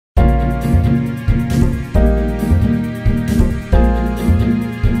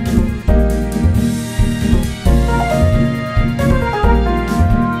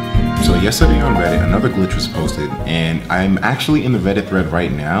Yesterday on Reddit, another glitch was posted, and I'm actually in the Reddit thread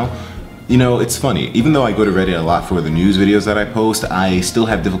right now. You know, it's funny, even though I go to Reddit a lot for the news videos that I post, I still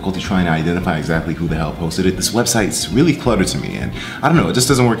have difficulty trying to identify exactly who the hell posted it. This website's really cluttered to me, and I don't know, it just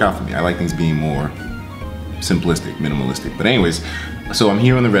doesn't work out for me. I like things being more simplistic, minimalistic. But anyways, so I'm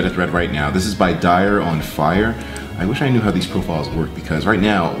here on the Reddit thread right now. This is by Dire on Fire. I wish I knew how these profiles work, because right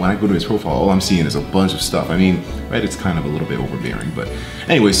now, when I go to his profile, all I'm seeing is a bunch of stuff. I mean, Reddit's kind of a little bit overbearing, but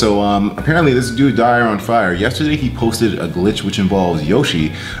anyway, so apparently this dude, Dire on Fire, yesterday he posted a glitch which involves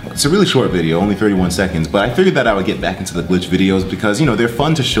Yoshi. It's a really short video, only 31 seconds, but I figured that I would get back into the glitch videos because, you know, they're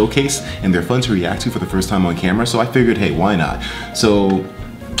fun to showcase and they're fun to react to for the first time on camera, so I figured, hey, why not? So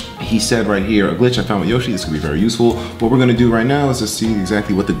he said right here, a glitch I found with Yoshi, this could be very useful. What we're gonna do right now is just see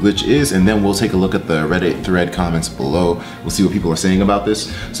exactly what the glitch is, and then we'll take a look at the Reddit thread comments below. We'll see what people are saying about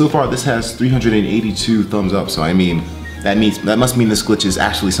this. So far, this has 382 thumbs up, so I mean, that must mean this glitch is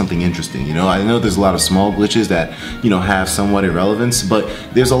actually something interesting. You know, I know there's a lot of small glitches that, you know, have somewhat irrelevance, but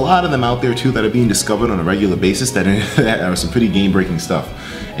there's a lot of them out there too that are being discovered on a regular basis that are some pretty game-breaking stuff.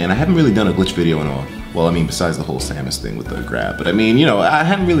 And I haven't really done a glitch video in all. Well, I mean, besides the whole Samus thing with the grab. But I mean, you know, I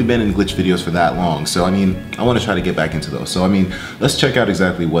haven't really been in glitch videos for that long. So, I mean, I want to try to get back into those. So, I mean, let's check out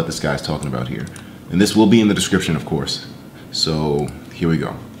exactly what this guy's talking about here. And this will be in the description, of course. So, here we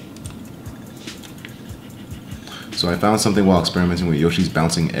go. So, I found something while experimenting with Yoshi's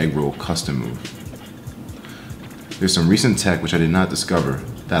bouncing egg roll custom move. There's some recent tech, which I did not discover,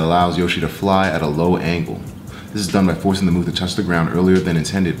 that allows Yoshi to fly at a low angle. This is done by forcing the move to touch the ground earlier than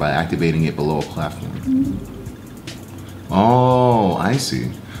intended by activating it below a platform. Oh, I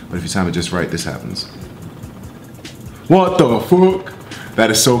see. But if you time it just right, this happens. What the fuck? That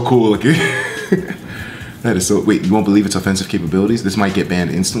is so cool looking. That is so, wait, you won't believe its offensive capabilities? This might get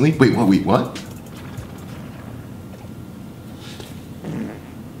banned instantly? Wait, what?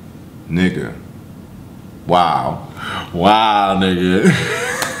 Nigga. Wow. Wow, nigga.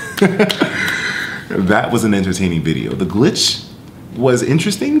 That was an entertaining video. The glitch was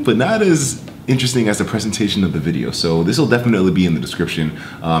interesting, but not as interesting as the presentation of the video. So this will definitely be in the description.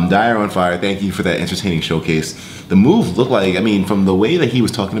 Dire on Fire, thank you for that entertaining showcase. The move looked like, I mean, from the way that he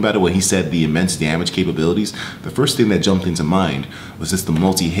was talking about it, when he said the immense damage capabilities, the first thing that jumped into mind was just the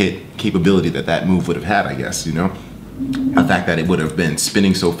multi-hit capability that move would have had, I guess, you know? The fact that it would have been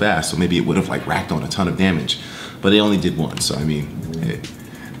spinning so fast, so maybe it would have like racked on a ton of damage. But it only did one, so I mean,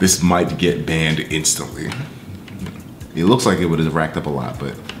 this might get banned instantly. It looks like it would have racked up a lot,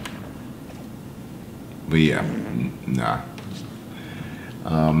 but yeah, nah.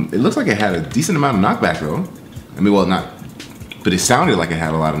 It looks like it had a decent amount of knockback though. I mean, well, but it sounded like it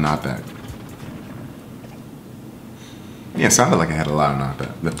had a lot of knockback. Yeah, it sounded like it had a lot of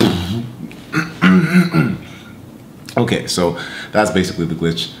knockback. Okay, so that's basically the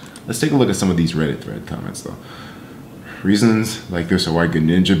glitch. Let's take a look at some of these Reddit thread comments though. Reasons like this are why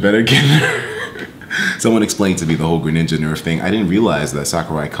Greninja better get Someone explained to me the whole Greninja nerf thing. I didn't realize that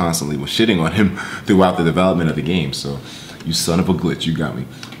Sakurai constantly was shitting on him throughout the development of the game. So, you son of a glitch, you got me.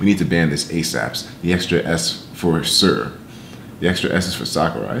 We need to ban this ASAPs. The extra S for Sir. The extra S is for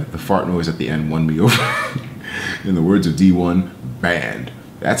Sakurai. The fart noise at the end won me over. In the words of D1, banned.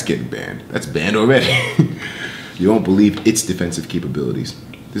 That's getting banned. That's banned already. You won't believe its defensive capabilities.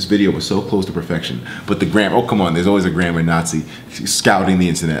 This video was so close to perfection, but the grammar, oh come on, there's always a grammar Nazi scouting the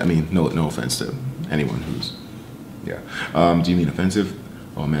internet. I mean, no offense to anyone who's, yeah. Do you mean offensive?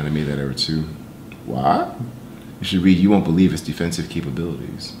 Oh man, I made that error too. What? You should read, you won't believe its defensive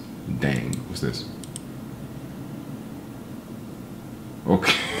capabilities. Dang, what's this?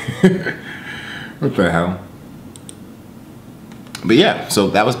 Okay. What the hell? But yeah, so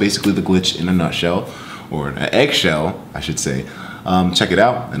that was basically the glitch in a nutshell, or an eggshell, I should say. Check it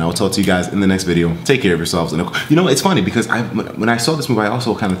out, and I will talk to you guys in the next video. Take care of yourselves. And you know, it's funny because when I saw this movie, I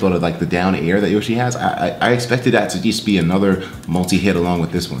also kind of thought of like the down air that Yoshi has. I expected that to just be another multi-hit along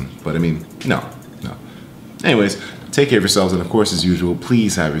with this one, but I mean, no. Anyways, take care of yourselves, and of course, as usual,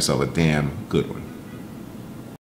 please have yourself a damn good one.